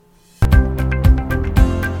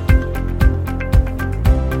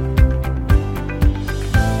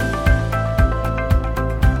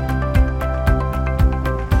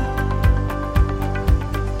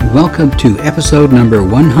welcome to episode number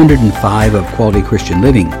 105 of Quality Christian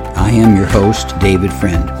Living. I am your host, David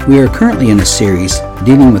Friend. We are currently in a series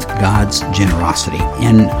dealing with God's generosity,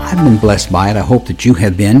 and I've been blessed by it. I hope that you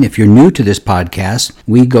have been. If you're new to this podcast,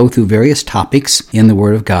 we go through various topics in the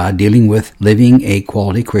Word of God dealing with living a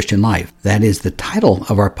quality Christian life. That is the title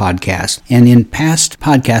of our podcast, and in past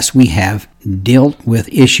podcasts we have dealt with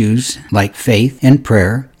issues like faith and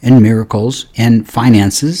prayer and miracles and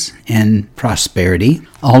finances and prosperity.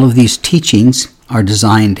 All of these teachings are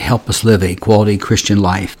designed to help us live a quality Christian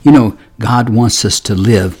life. You know, God wants us to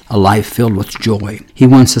live a life filled with joy. He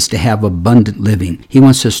wants us to have abundant living. He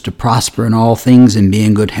wants us to prosper in all things and be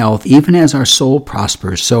in good health, even as our soul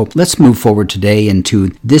prospers. So let's move forward today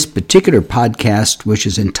into this particular podcast, which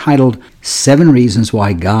is entitled 7 Reasons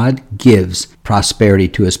Why God Gives Prosperity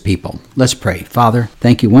to His People. Let's pray. Father,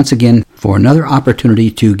 thank you once again for another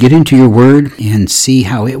opportunity to get into your word and see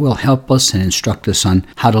how it will help us and instruct us on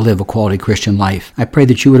how to live a quality Christian life. I pray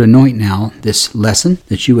that you would anoint now this lesson,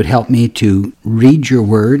 that you would help me to read your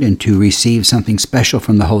word and to receive something special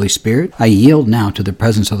from the Holy Spirit. I yield now to the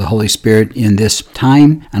presence of the Holy Spirit in this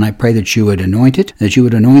time, and I pray that you would anoint it, that you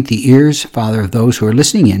would anoint the ears, Father, of those who are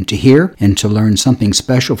listening in to hear and to learn something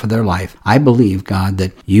special for their life. I believe, God,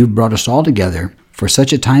 that you've brought us all together for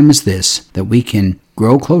such a time as this, that we can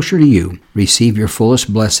grow closer to you, receive your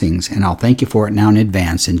fullest blessings, and I'll thank you for it now in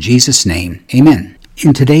advance. In Jesus' name, amen.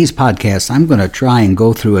 In today's podcast, I'm going to try and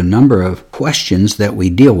go through a number of questions that we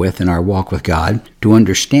deal with in our walk with God to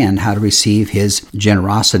understand how to receive His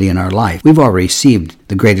generosity in our life. We've already received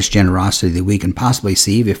the greatest generosity that we can possibly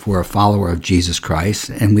receive if we're a follower of Jesus Christ,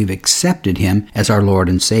 and we've accepted Him as our Lord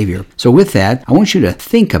and Savior. So with that, I want you to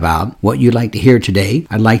think about what you'd like to hear today.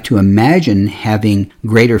 I'd like to imagine having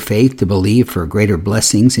greater faith to believe for greater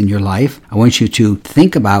blessings in your life. I want you to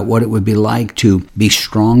think about what it would be like to be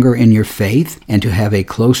stronger in your faith and to have a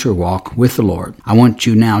closer walk with the Lord. I want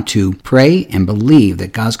you now to pray and believe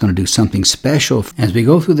that God's going to do something special as we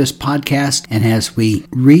go through this podcast and as we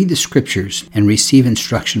read the scriptures and receive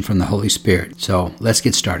instruction from the Holy Spirit. So let's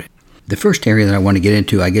get started. The first area that I want to get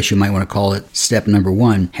into, I guess you might want to call it step number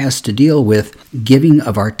 1, has to deal with giving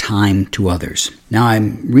of our time to others. Now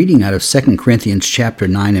I'm reading out of 2 Corinthians chapter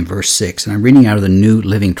 9 and verse 6, and I'm reading out of the New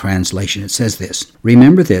Living Translation. It says this: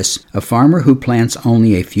 "Remember this, a farmer who plants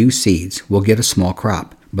only a few seeds will get a small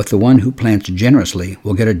crop, but the one who plants generously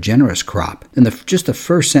will get a generous crop." And just the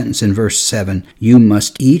first sentence in verse 7, "You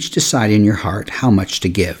must each decide in your heart how much to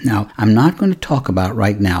give." Now, I'm not going to talk about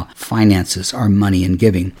right now finances, our money and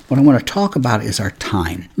giving. What I want to talk about is our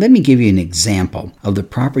time. Let me give you an example of the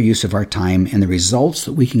proper use of our time and the results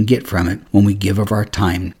that we can get from it when we give of our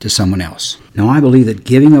time to someone else. Now, I believe that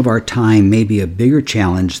giving of our time may be a bigger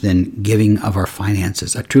challenge than giving of our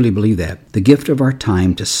finances. I truly believe that. The gift of our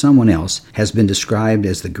time to someone else has been described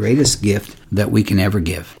as the greatest gift that we can ever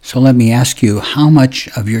give. So let me ask you, how much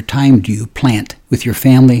of your time do you plant with your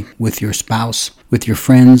family, with your spouse, with your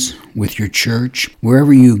friends, with your church?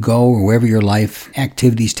 Wherever you go or wherever your life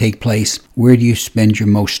activities take place, where do you spend your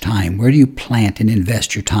most time? Where do you plant and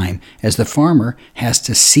invest your time? As the farmer has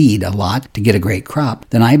to seed a lot to get a great crop,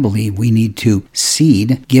 then I believe we need to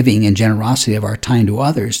seed giving and generosity of our time to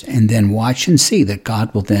others and then watch and see that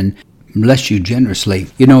God will then bless you generously.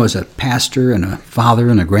 You know, as a pastor and a father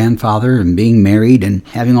and a grandfather and being married and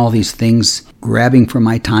having all these things grabbing for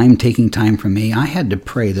my time, taking time from me, I had to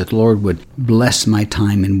pray that the Lord would bless my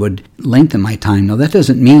time and would lengthen my time. Now, that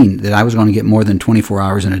doesn't mean that I was going to get more than 24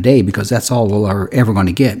 hours in a day, because that's all we're ever going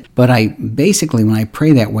to get. But when I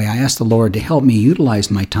pray that way, I ask the Lord to help me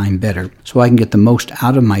utilize my time better so I can get the most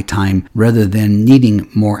out of my time rather than needing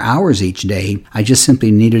more hours each day. I just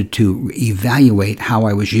simply needed to evaluate how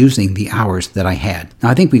I was using the hours that I had. Now,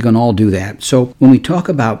 I think we can all do that. So when we talk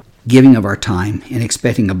about giving of our time and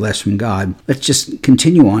expecting a blessing from God, let's just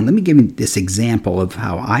continue on. Let me give you this example of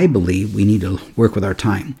how I believe we need to work with our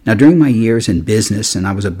time. Now, during my years in business, and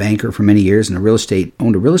I was a banker for many years and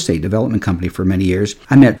owned a real estate development company for many years,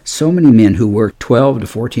 I met so many men who worked 12 to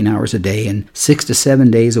 14 hours a day and 6 to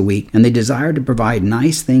 7 days a week, and they desired to provide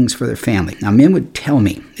nice things for their family. Now, men would tell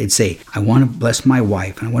me, they'd say, "I want to bless my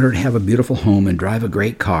wife, and I want her to have a beautiful home and drive a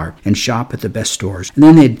great car and shop at the best stores." And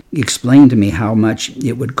then they'd explain to me how much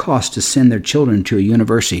it would cost to send their children to a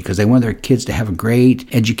university because they want their kids to have a great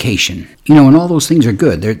education. You know, and all those things are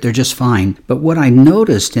good. They're just fine. But what I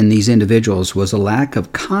noticed in these individuals was a lack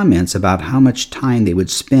of comments about how much time they would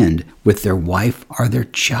spend with their wife or their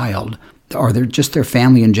child, or just their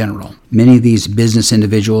family in general. Many of these business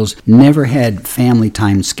individuals never had family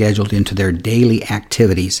time scheduled into their daily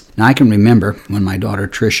activities. Now, I can remember when my daughter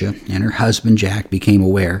Tricia and her husband Jack became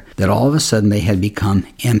aware that all of a sudden they had become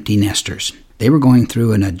empty nesters. They were going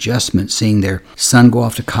through an adjustment, seeing their son go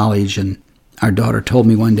off to college. And our daughter told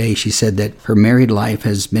me one day, she said that her married life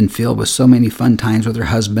has been filled with so many fun times with her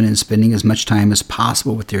husband and spending as much time as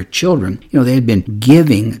possible with their children. They had been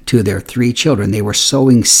giving to their 3 children. They were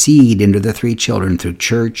sowing seed into the 3 children through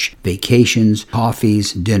church, vacations,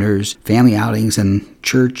 coffees, dinners, family outings, and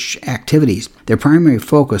church activities. Their primary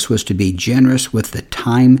focus was to be generous with the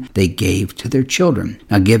time they gave to their children.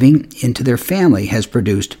 Now, giving into their family has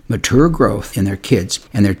produced mature growth in their kids,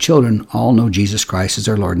 and their children all know Jesus Christ as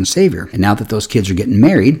their Lord and Savior. And now that those kids are getting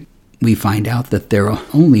married, we find out that they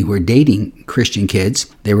were dating Christian kids.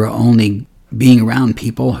 They were only being around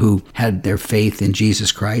people who had their faith in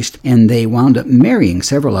Jesus Christ, and they wound up marrying,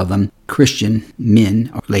 several of them, Christian men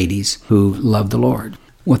or ladies who loved the Lord.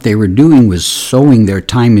 What they were doing was sowing their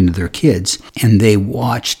time into their kids, and they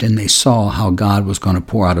watched and they saw how God was going to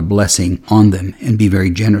pour out a blessing on them and be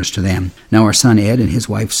very generous to them. Now, our son Ed and his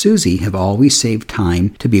wife Susie have always saved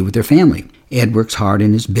time to be with their family. Ed works hard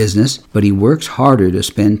in his business, but he works harder to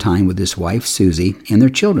spend time with his wife Susie and their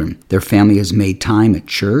children. Their family has made time at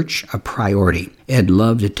church a priority. Ed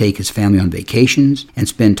loved to take his family on vacations and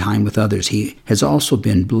spend time with others. He has also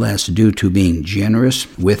been blessed due to being generous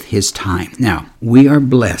with his time. Now, we are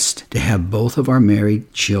blessed to have both of our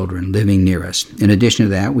married children living near us. In addition to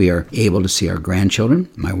that, we are able to see our grandchildren.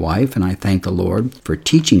 My wife and I thank the Lord for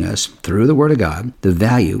teaching us through the Word of God the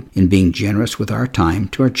value in being generous with our time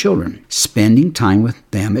to our children. Spending time with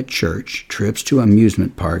them at church, trips to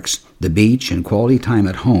amusement parks, the beach, and quality time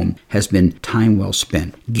at home has been time well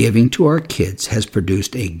spent. Giving to our kids has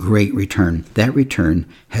produced a great return. That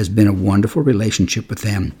return has been a wonderful relationship with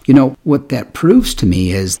them. What that proves to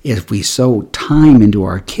me is if we sow time into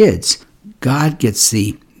our kids, God gets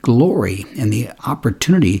the glory and the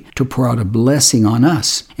opportunity to pour out a blessing on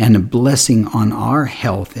us and a blessing on our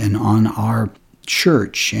health and on our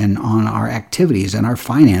church and on our activities and our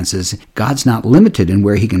finances. God's not limited in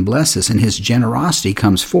where he can bless us, and his generosity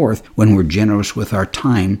comes forth when we're generous with our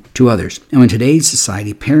time to others. And in today's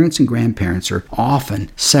society, parents and grandparents are often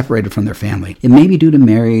separated from their family. It may be due to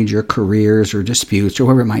marriage or careers or disputes or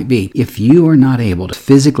whatever it might be. If you are not able to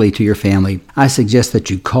physically to your family, I suggest that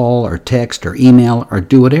you call or text or email or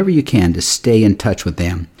do whatever you can to stay in touch with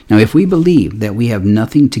them. Now, if we believe that we have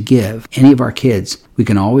nothing to give any of our kids, we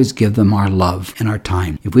can always give them our love and our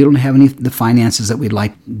time. If we don't have any of the finances that we'd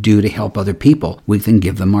like to do to help other people, we can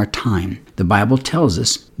give them our time. The Bible tells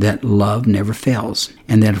us that love never fails,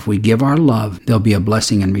 and that if we give our love, there'll be a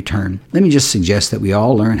blessing in return. Let me just suggest that we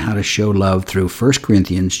all learn how to show love through 1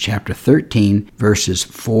 Corinthians chapter 13, verses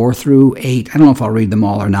 4 through 8. I don't know if I'll read them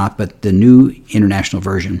all or not, but the New International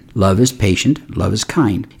Version. Love is patient, love is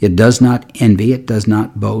kind. It does not envy, it does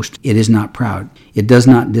not boast, it is not proud. It does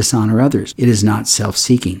not dishonor others. It is not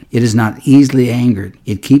self-seeking. It is not easily angered.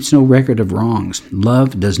 It keeps no record of wrongs.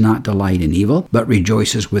 Love does not delight in evil, but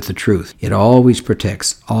rejoices with the truth. It always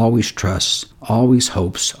protects, always trusts, always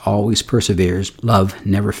hopes, always perseveres. Love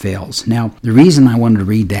never fails. Now, the reason I wanted to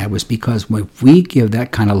read that was because if we give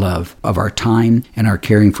that kind of love of our time and our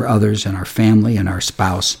caring for others and our family and our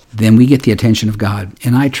spouse, then we get the attention of God.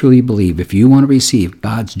 And I truly believe if you want to receive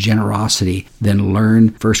God's generosity, then learn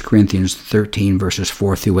 1 Corinthians 13, verses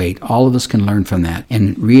 4 through 8. All of us can learn from that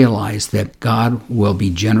and realize that God will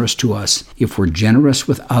be generous to us if we're generous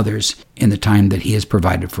with others in the time that he has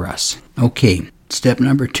provided for us. Okay, step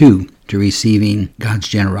number 2 to receiving God's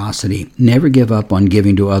generosity. Never give up on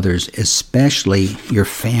giving to others, especially your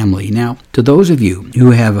family. Now, to those of you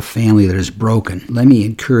who have a family that is broken, let me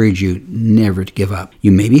encourage you never to give up.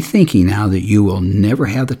 You may be thinking now that you will never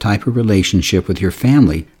have the type of relationship with your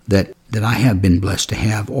family that I have been blessed to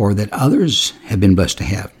have, or that others have been blessed to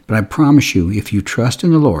have. But I promise you, if you trust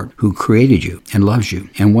in the Lord who created you and loves you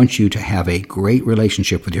and wants you to have a great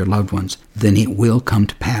relationship with your loved ones, then it will come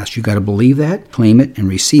to pass. You got to believe that, claim it, and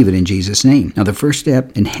receive it in Jesus' name. Now, the first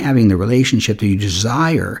step in having the relationship that you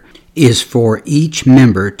desire is for each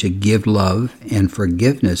member to give love and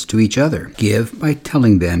forgiveness to each other. Give by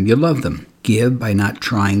telling them you love them. Give by not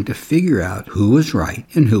trying to figure out who was right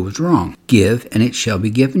and who was wrong. Give, and it shall be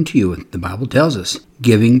given to you. The Bible tells us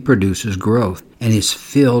giving produces growth and is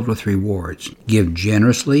filled with rewards. Give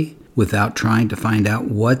generously without trying to find out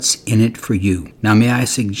what's in it for you. Now, may I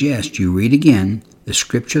suggest you read again the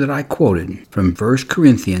scripture that I quoted from 1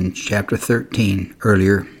 Corinthians chapter 13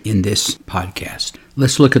 earlier in this podcast.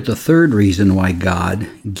 Let's look at the third reason why God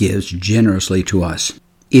gives generously to us.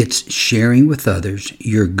 It's sharing with others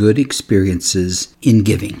your good experiences in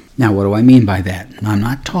giving. Now, what do I mean by that? I'm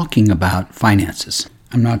not talking about finances.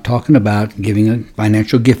 I'm not talking about giving a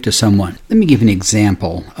financial gift to someone. Let me give an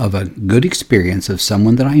example of a good experience of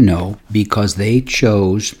someone that I know because they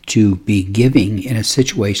chose to be giving in a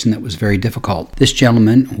situation that was very difficult. This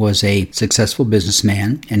gentleman was a successful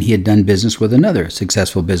businessman, and he had done business with another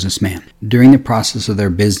successful businessman. During the process of their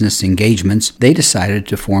business engagements, they decided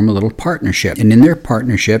to form a little partnership. And in their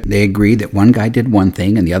partnership, they agreed that one guy did one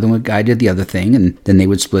thing and the other one guy did the other thing, and then they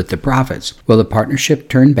would split the profits. Well, the partnership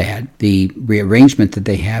turned bad. The rearrangement that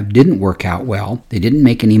they have didn't work out well. They didn't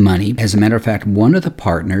make any money. As a matter of fact, one of the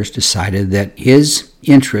partners decided that his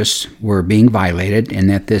interests were being violated and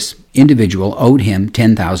that this individual owed him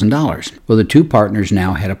 $10,000. Well, the two partners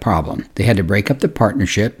now had a problem. They had to break up the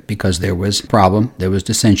partnership because there was a problem. There was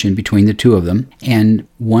dissension between the two of them, and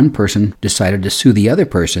one person decided to sue the other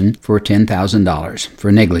person for $10,000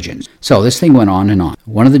 for negligence. So this thing went on and on.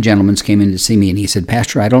 One of the gentlemen came in to see me and he said,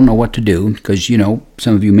 "Pastor, I don't know what to do because,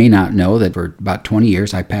 some of you may not know that for about 20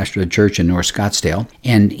 years I pastored a church in North Scottsdale."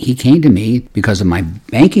 And he came to me because of my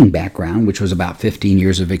banking background, which was about 15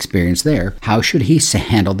 years of experience there. How should he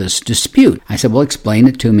handle this dispute? I said, "Well, explain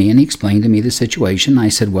it to me." And he explained to me the situation. I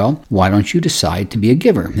said, "Well, why don't you decide to be a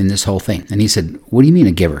giver in this whole thing?" And he said, "What do you mean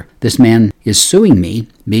a giver? This man is suing me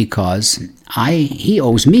because he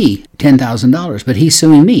owes me $10,000, but he's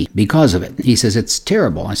suing me because of it." He says, "It's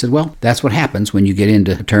terrible." I said, "Well, that's what happens when you get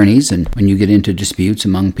into attorneys and when you get into disputes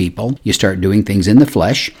among people. You start doing things in the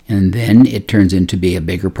flesh, and then it turns into be a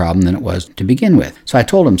bigger problem than it was to begin with." So I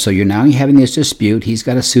told him, "So you're having this dispute. He's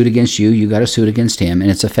got a suit against you. You got a suit against him,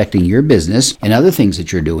 and it's affecting your business and other things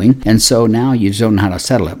that you're doing. And so now you don't know how to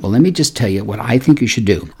settle it. Well, let me just tell you what I think you should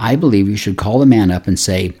do. I believe you should call the man up and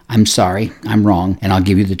say, 'I'm sorry, I'm wrong, and I'll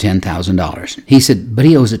give you the $10,000. He said, "But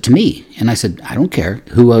he owes it to me." And I said, "I don't care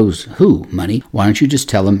who owes who money. Why don't you just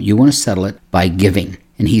tell him you want to settle it by giving?"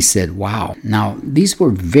 And he said, "Wow." Now, these were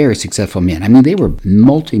very successful men. I mean, they were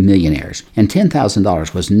multimillionaires. And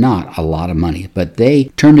 $10,000 was not a lot of money, but they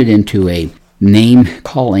turned it into a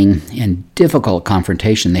name-calling and difficult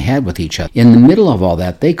confrontation they had with each other. In the middle of all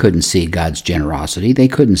that, they couldn't see God's generosity. They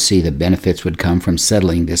couldn't see the benefits would come from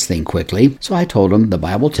settling this thing quickly. So I told them the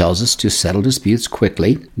Bible tells us to settle disputes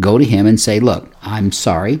quickly. Go to him and say, "Look, I'm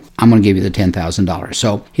sorry. I'm going to give you the $10,000.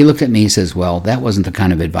 So he looked at me and says, "Well, that wasn't the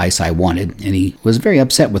kind of advice I wanted." And he was very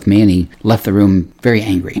upset with me, and he left the room very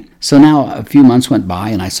angry. So now a few months went by,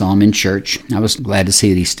 and I saw him in church. I was glad to see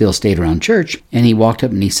that he still stayed around church. And he walked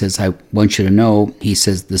up and he says, "I want you to know," he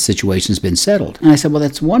says, "the situation's been settled." And I said, "Well,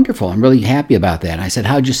 that's wonderful. I'm really happy about that." I said,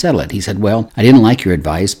 "How'd you settle it?" He said, "Well, I didn't like your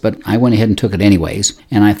advice, but I went ahead and took it anyways.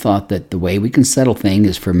 And I thought that the way we can settle things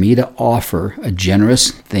is for me to offer a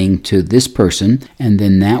generous thing to this person, and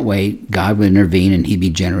then that way God would intervene and he'd be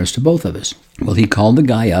generous to both of us." Well, he called the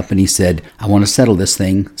guy up and he said, "I want to settle this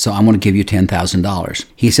thing, so I'm going to give you $10,000.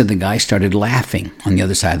 He said the guy started laughing on the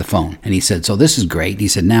other side of the phone. And he said, "So this is great." He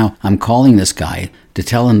said, "Now I'm calling this guy to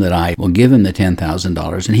tell him that I will give him the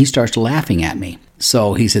 $10,000. And he starts laughing at me.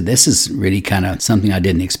 So he said, "This is really kind of something I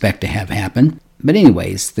didn't expect to have happen." But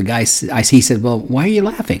anyways, the guy, he said, "Well, why are you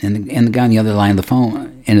laughing?" And the guy on the other line of the phone,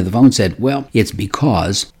 end of the phone said, "Well, it's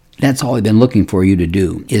because that's all I've been looking for you to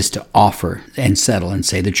do is to offer and settle and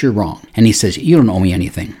say that you're wrong." And he says, "You don't owe me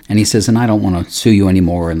anything." And he says, "And I don't want to sue you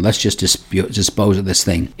anymore, and let's just dispose of this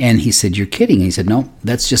thing." And he said, "You're kidding." And he said, "No,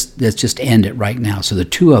 let's just end it right now." So the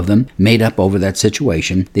two of them made up over that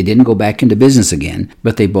situation. They didn't go back into business again,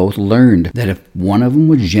 but they both learned that if one of them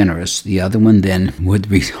was generous, the other one then would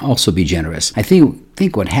also be generous. I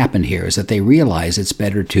think what happened here is that they realized it's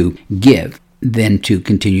better to give than to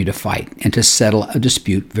continue to fight and to settle a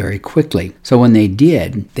dispute very quickly. So when they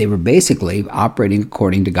did, they were basically operating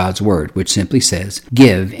according to God's word, which simply says,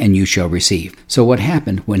 "Give and you shall receive." So what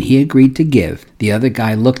happened when he agreed to give, the other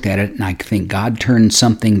guy looked at it, and I think God turned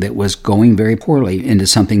something that was going very poorly into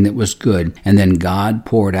something that was good. And then God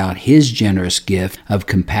poured out his generous gift of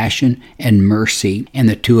compassion and mercy, and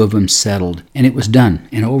the two of them settled. And it was done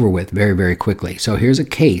and over with very, very quickly. So here's a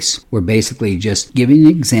case where basically just giving an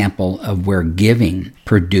example of where giving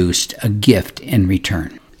produced a gift in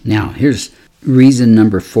return. Now, here's reason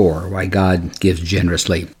number 4 why God gives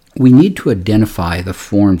generously. We need to identify the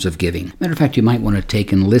forms of giving. Matter of fact, you might want to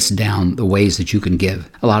take and list down the ways that you can give.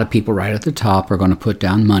 A lot of people right at the top are going to put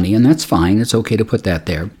down money, and that's fine. It's okay to put that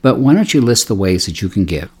there. But why don't you list the ways that you can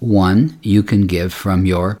give? 1, you can give from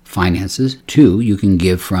your finances. 2, you can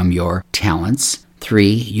give from your talents. 3,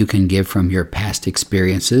 you can give from your past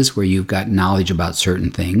experiences where you've got knowledge about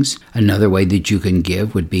certain things. Another way that you can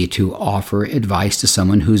give would be to offer advice to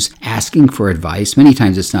someone who's asking for advice. Many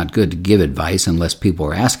times it's not good to give advice unless people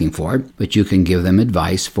are asking for it, but you can give them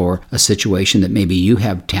advice for a situation that maybe you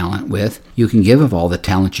have talent with. You can give of all the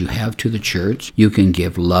talent you have to the church. You can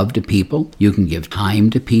give love to people. You can give time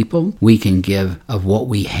to people. We can give of what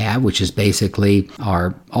we have, which is basically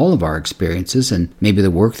all of our experiences and maybe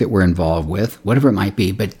the work that we're involved with, whatever it might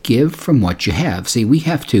be, but give from what you have. See, we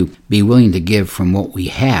have to be willing to give from what we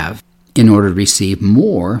have in order to receive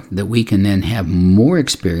more, that we can then have more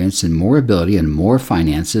experience and more ability and more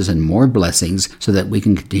finances and more blessings so that we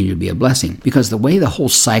can continue to be a blessing. Because the way the whole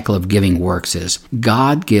cycle of giving works is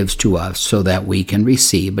God gives to us so that we can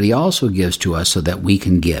receive, but he also gives to us so that we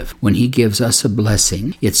can give. When he gives us a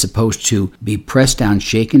blessing, it's supposed to be pressed down,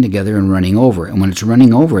 shaken together, and running over. And when it's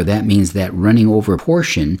running over, that means that running over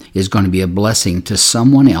portion is going to be a blessing to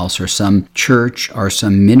someone else or some church or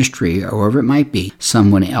some ministry or wherever it might be.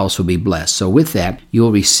 Someone else will be blessed. So with that,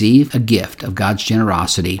 you'll receive a gift of God's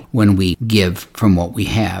generosity when we give from what we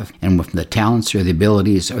have and with the talents or the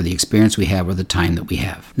abilities or the experience we have or the time that we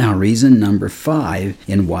have. Now, reason number 5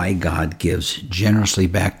 in why God gives generously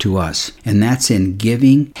back to us, and that's in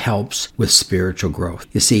giving helps with spiritual growth.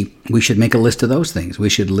 You see, we should make a list of those things. We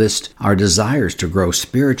should list our desires to grow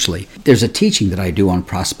spiritually. There's a teaching that I do on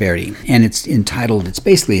prosperity, and it's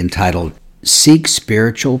basically entitled, Seek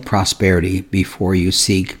Spiritual Prosperity Before You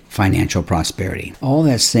Seek Financial Prosperity. All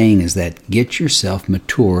that's saying is that get yourself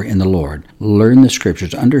mature in the Lord. Learn the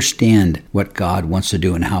scriptures. Understand what God wants to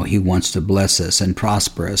do and how he wants to bless us and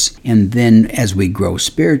prosper us. And then as we grow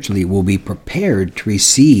spiritually, we'll be prepared to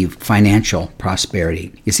receive financial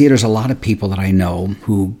prosperity. You see, there's a lot of people that I know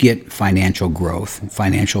who get financial growth,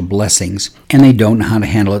 financial blessings, and they don't know how to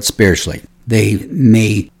handle it spiritually. They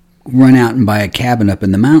may run out and buy a cabin up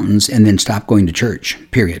in the mountains and then stop going to church,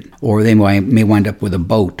 period. Or they may wind up with a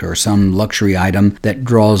boat or some luxury item that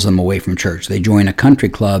draws them away from church. They join a country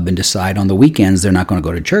club and decide on the weekends they're not going to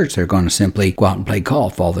go to church. They're going to simply go out and play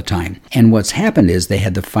golf all the time. And what's happened is they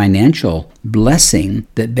had the financial blessing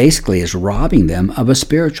that basically is robbing them of a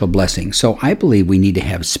spiritual blessing. So I believe we need to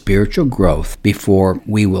have spiritual growth before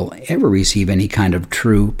we will ever receive any kind of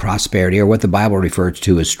true prosperity, or what the Bible refers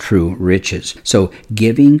to as true riches. So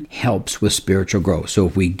giving helps with spiritual growth. So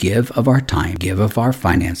if we give of our time, give of our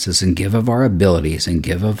finances, and give of our abilities, and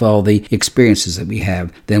give of all the experiences that we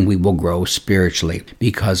have, then we will grow spiritually,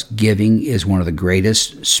 because giving is one of the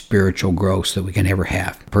greatest spiritual growths that we can ever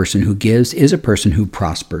have. A person who gives is a person who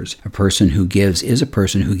prospers. A person who gives is a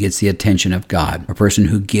person who gets the attention of God. A person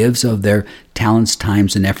who gives of their talents,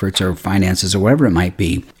 times, and efforts, or finances, or whatever it might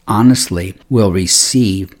be, honestly will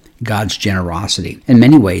receive God's generosity in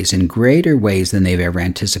many ways, in greater ways than they've ever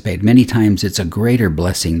anticipated. Many times it's a greater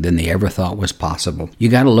blessing than they ever thought was possible. You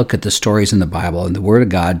got to look at the stories in the Bible, and the Word of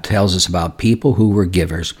God tells us about people who were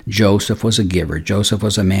givers. Joseph was a giver. Joseph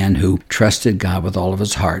was a man who trusted God with all of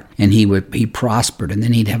his heart, and he prospered, and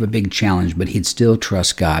then he'd have a big challenge, but he'd still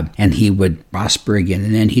trust God, and he would prosper again,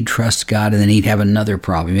 and then he'd trust God, and then he'd have another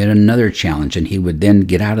problem, he had another challenge, and he would then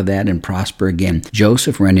get out of that and prosper again.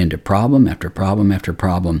 Joseph ran into problem after problem after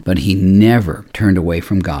problem, but he never turned away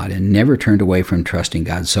from God and never turned away from trusting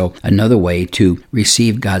God. So another way to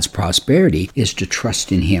receive God's prosperity is to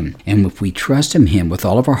trust in him. And if we trust in him with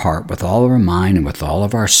all of our heart, with all of our mind, and with all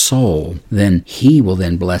of our soul, then he will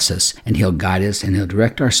then bless us, and he'll guide us, and he'll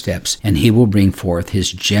direct our steps, and he will bring forth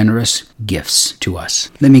his generous gifts to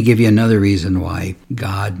us. Let me give you another reason why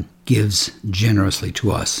God gives generously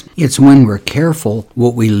to us. It's when we're careful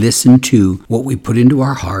what we listen to, what we put into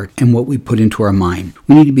our heart, and what we put into our mind.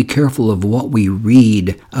 We need to be careful of what we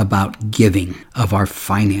read about giving, of our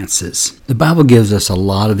finances. The Bible gives us a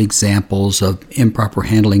lot of examples of improper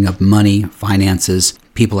handling of money, finances,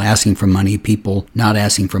 people asking for money, people not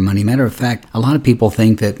asking for money. Matter of fact, a lot of people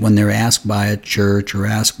think that when they're asked by a church or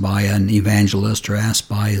asked by an evangelist or asked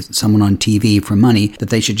by someone on TV for money, that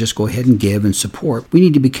they should just go ahead and give and support. We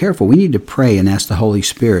need to be careful. We need to pray and ask the Holy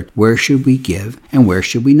Spirit, where should we give and where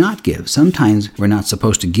should we not give? Sometimes we're not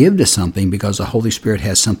supposed to give to something because the Holy Spirit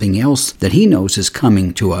has something else that he knows is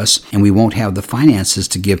coming to us, and we won't have the finances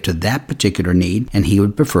to give to that particular need, and he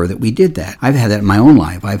would prefer that we did that. I've had that in my own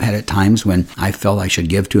life. I've had it times when I felt I should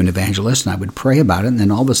give to an evangelist, and I would pray about it, and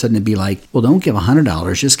then all of a sudden it'd be like, well, don't give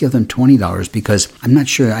 $100, just give them $20, because I'm not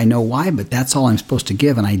sure I know why, but that's all I'm supposed to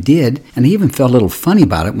give. And I did, and I even felt a little funny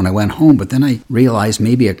about it when I went home, but then I realized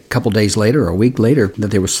maybe a couple days later or a week later that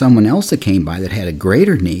there was someone else that came by that had a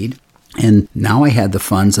greater need, And now I had the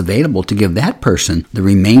funds available to give that person the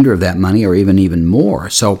remainder of that money or even more.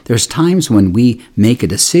 So there's times when we make a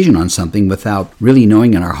decision on something without really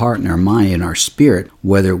knowing in our heart and our mind and our spirit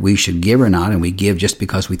whether we should give or not, and we give just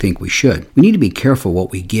because we think we should. We need to be careful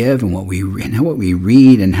what we give and what we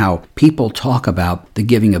read and how people talk about the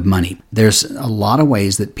giving of money. There's a lot of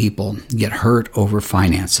ways that people get hurt over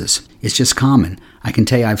finances. It's just common. I can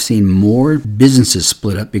tell you I've seen more businesses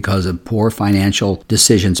split up because of poor financial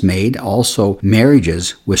decisions made, also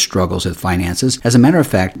marriages with struggles with finances. As a matter of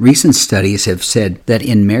fact, recent studies have said that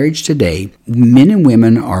in marriage today, men and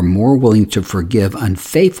women are more willing to forgive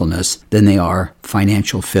unfaithfulness than they are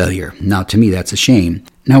financial failure. Now, to me, that's a shame.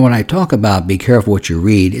 Now, when I talk about be careful what you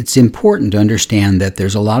read, it's important to understand that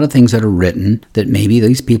there's a lot of things that are written that maybe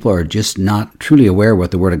these people are just not truly aware of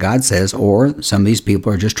what the Word of God says, or some of these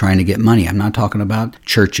people are just trying to get money. I'm not talking about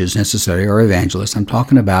churches necessarily or evangelists. I'm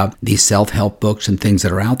talking about these self-help books and things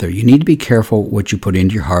that are out there. You need to be careful what you put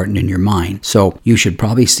into your heart and in your mind. So you should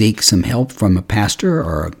probably seek some help from a pastor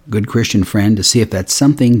or a good Christian friend to see if that's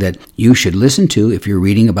something that you should listen to if you're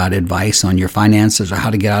reading about advice on your finances or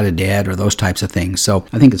how to get out of debt or those types of things. So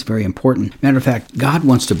I think it's very important. Matter of fact, God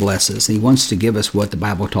wants to bless us. He wants to give us what the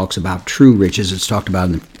Bible talks about, true riches. It's talked about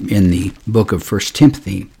in the book of 1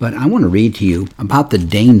 Timothy. But I want to read to you about the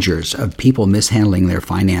dangers of people mishandling their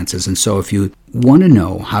finances. And so if you want to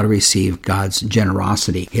know how to receive God's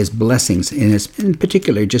generosity, His blessings, in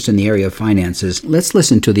particular just in the area of finances, let's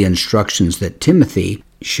listen to the instructions that Timothy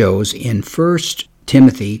shows in 1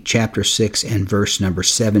 Timothy chapter 6 and verse number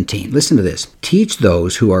 17. Listen to this. Teach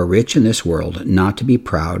those who are rich in this world not to be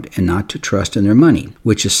proud and not to trust in their money,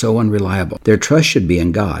 which is so unreliable. Their trust should be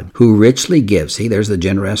in God, who richly gives. See, there's the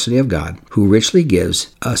generosity of God, who richly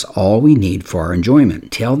gives us all we need for our enjoyment.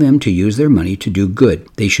 Tell them to use their money to do good.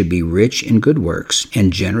 They should be rich in good works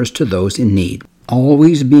and generous to those in need,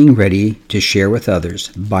 always being ready to share with others.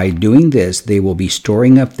 By doing this, they will be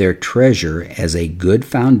storing up their treasure as a good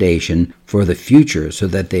foundation for the future so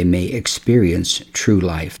that they may experience true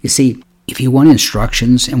life. You see, if you want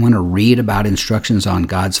instructions and want to read about instructions on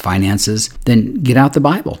God's finances, then get out the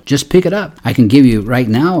Bible. Just pick it up. I can give you right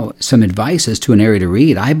now some advice as to an area to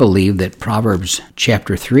read. I believe that Proverbs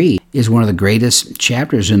chapter 3 is one of the greatest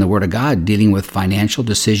chapters in the Word of God dealing with financial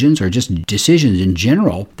decisions or just decisions in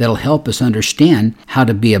general that'll help us understand how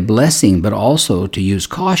to be a blessing, but also to use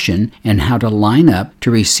caution and how to line up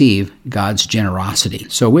to receive God's generosity.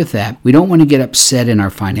 So with that, we don't want to get upset in our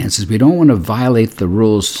finances. We don't want to violate the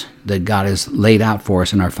rules that God has laid out for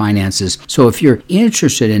us in our finances. So if you're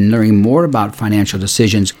interested in learning more about financial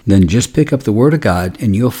decisions, then just pick up the Word of God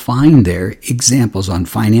and you'll find there examples on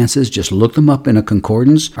finances. Just look them up in a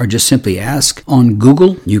concordance or just simply ask on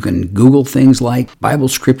Google. You can Google things like Bible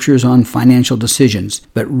scriptures on financial decisions,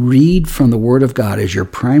 but read from the Word of God as your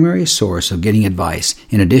primary source of getting advice.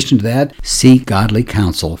 In addition to that, seek godly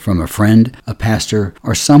counsel from a friend, a pastor,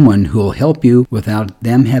 or someone who will help you without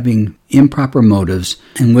them having improper motives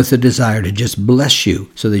and with a desire to just bless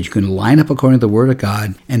you so that you can line up according to the Word of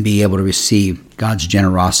God and be able to receive God's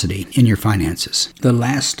generosity in your finances.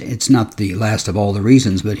 It's not the last of all the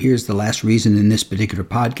reasons, but here's the last reason in this particular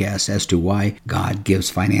podcast as to why God gives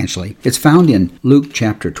financially. It's found in Luke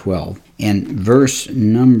chapter 12. And verse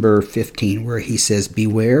number 15, where he says,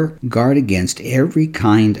 beware, guard against every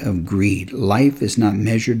kind of greed. Life is not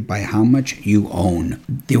measured by how much you own.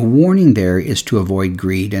 The warning there is to avoid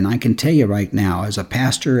greed. And I can tell you right now, as a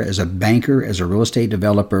pastor, as a banker, as a real estate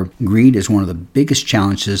developer, greed is one of the biggest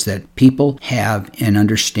challenges that people have in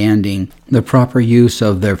understanding the proper use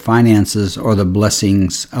of their finances or the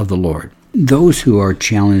blessings of the Lord. Those who are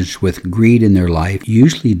challenged with greed in their life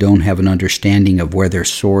usually don't have an understanding of where their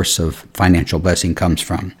source of financial blessing comes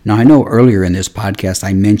from. Now, I know earlier in this podcast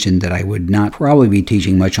I mentioned that I would not probably be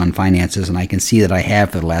teaching much on finances, and I can see that I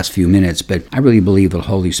have for the last few minutes, but I really believe the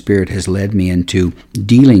Holy Spirit has led me into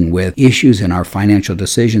dealing with issues in our financial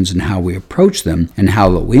decisions and how we approach them and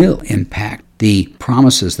how it will impact the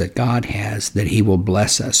promises that God has that He will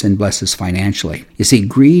bless us and bless us financially. You see,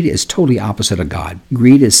 greed is totally opposite of God.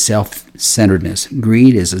 Greed is self-centeredness.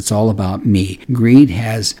 Greed is it's all about me. Greed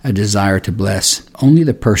has a desire to bless only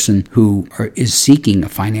the person who is seeking a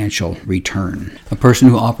financial return. A person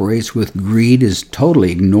who operates with greed is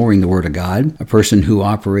totally ignoring the Word of God. A person who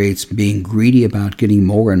operates being greedy about getting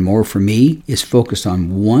more and more for me is focused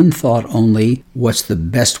on one thought only: what's the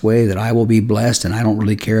best way that I will be blessed, and I don't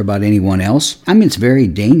really care about anyone else. us. I mean, it's very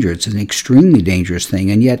dangerous. It's an extremely dangerous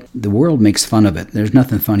thing, and yet the world makes fun of it. There's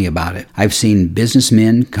nothing funny about it. I've seen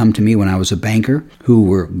businessmen come to me when I was a banker who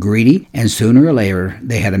were greedy, and sooner or later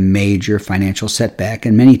they had a major financial setback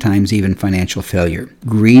and many times even financial failure.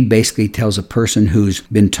 Greed basically tells a person who's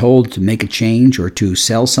been told to make a change or to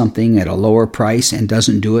sell something at a lower price and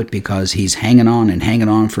doesn't do it because he's hanging on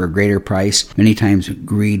for a greater price. Many times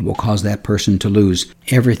greed will cause that person to lose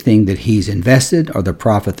everything that he's invested or the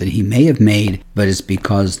profit that he may have made, but it's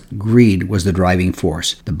because greed was the driving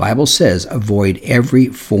force. The Bible says avoid every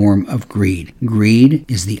form of greed. Greed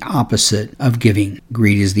is the opposite of giving.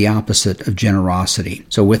 Greed is the opposite of generosity.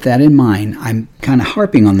 So with that in mind, I'm kind of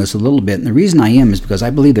harping on this a little bit, and the reason I am is because I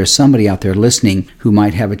believe there's somebody out there listening who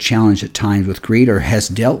might have a challenge at times with greed or has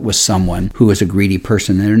dealt with someone who is a greedy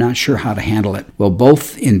person and they're not sure how to handle it. Well,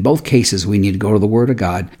 in both cases, we need to go to the Word of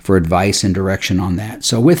God for advice and direction on that.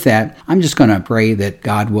 So with that, I'm just going to pray that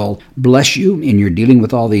God will bless you in your dealing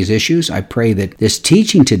with all these issues. I pray that this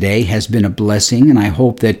teaching today has been a blessing, and I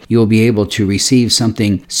hope that you'll be able to receive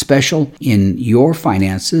something special in your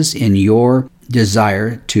finances, in your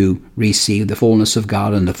desire to receive the fullness of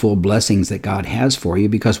God and the full blessings that God has for you,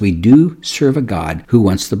 because we do serve a God who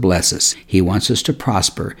wants to bless us. He wants us to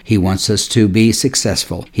prosper. He wants us to be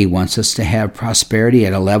successful. He wants us to have prosperity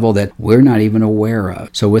at a level that we're not even aware of.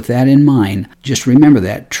 So with that in mind, just remember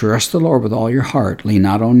that. Trust the Lord with all your heart. Lean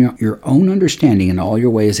not on your own understanding. In all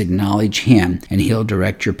your ways acknowledge Him, and He'll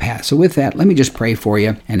direct your path. So with that, let me just pray for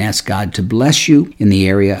you and ask God to bless you in the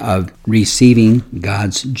area of receiving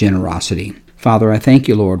God's generosity. Father, I thank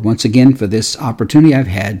you, Lord, once again for this opportunity I've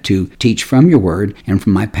had to teach from your word and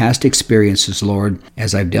from my past experiences, Lord,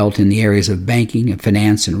 as I've dealt in the areas of banking and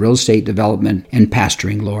finance and real estate development and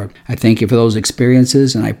pastoring, Lord. I thank you for those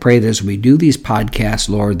experiences, and I pray that as we do these podcasts,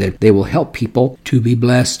 Lord, that they will help people to be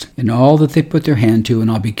blessed in all that they put their hand to,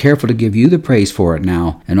 and I'll be careful to give you the praise for it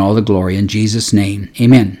now and all the glory in Jesus' name.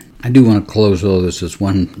 Amen. I do want to close, though, this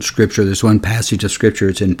one passage of Scripture.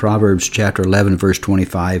 It's in Proverbs chapter 11, verse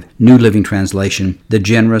 25, New Living Translation. The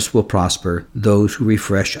generous will prosper. Those who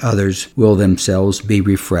refresh others will themselves be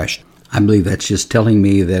refreshed. I believe that's just telling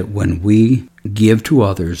me that when we give to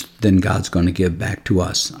others, then God's going to give back to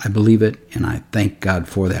us. I believe it, and I thank God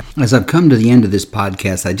for that. As I've come to the end of this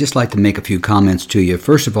podcast, I'd just like to make a few comments to you.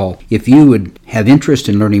 First of all, if you would have interest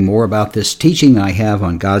in learning more about this teaching that I have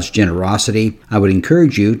on God's generosity, I would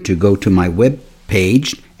encourage you to go to my web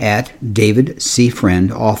page at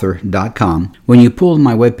davidcfriendauthor.com. When you pull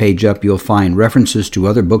my webpage up, you'll find references to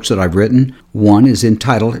other books that I've written. One is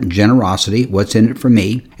entitled Generosity, What's in It for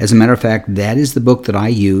Me? As a matter of fact, that is the book that I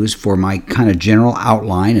use for my kind of general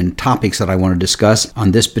outline and topics that I want to discuss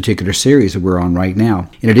on this particular series that we're on right now.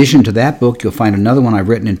 In addition to that book, you'll find another one I've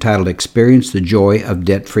written entitled Experience the Joy of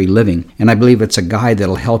Debt-Free Living. And I believe it's a guide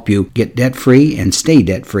that'll help you get debt-free and stay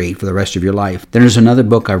debt-free for the rest of your life. Then there's another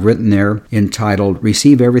book I've written there entitled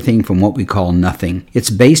Receive Everything from What We Call Nothing. It's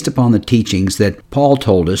based upon the teachings that Paul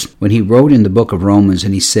told us when he wrote in the book of Romans,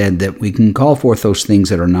 and he said that we can call forth those things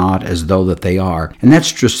that are not as though that they are. And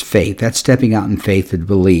that's just faith. That's stepping out in faith to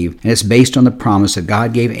believe. And it's based on the promise that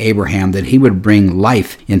God gave Abraham that he would bring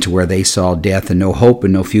life into where they saw death and no hope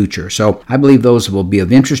and no future. So I believe those will be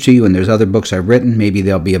of interest to you, and there's other books I've written. Maybe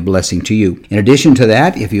they'll be a blessing to you. In addition to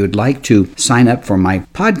that, if you would like to sign up for my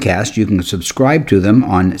podcast, you can subscribe to them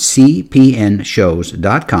on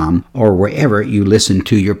cpnshows.com or wherever you listen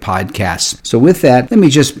to your podcasts. So with that, let me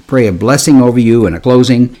just pray a blessing over you in a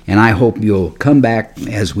closing, and I hope you'll come back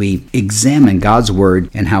as we examine God's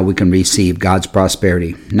Word and how we can receive God's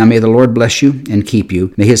prosperity. Now may the Lord bless you and keep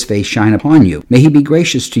you. May His face shine upon you. May He be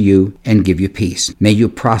gracious to you and give you peace. May you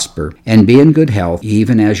prosper and be in good health,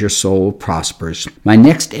 even as your soul prospers. My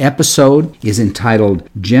next episode is entitled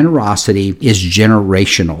Generosity is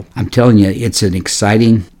Generational. I'm telling you, it's an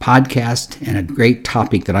exciting podcast and a great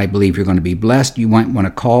topic that I believe you're going to be blessed. You might want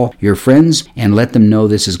to call your friends and let them know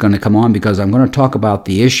this is going to come on, because I'm going to talk about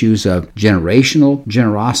the issues of generational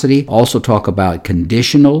generosity, also talk about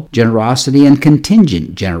conditional generosity and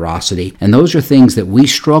contingent generosity. And those are things that we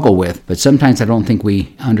struggle with, but sometimes I don't think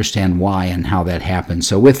we understand why and how that happens.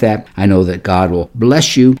 So with that, I know that God will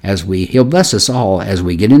bless you He'll bless us all as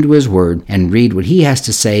we get into His Word and read what He has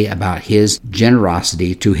to say about His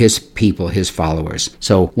generosity to His people, His followers.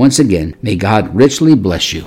 So once again, may God richly bless you.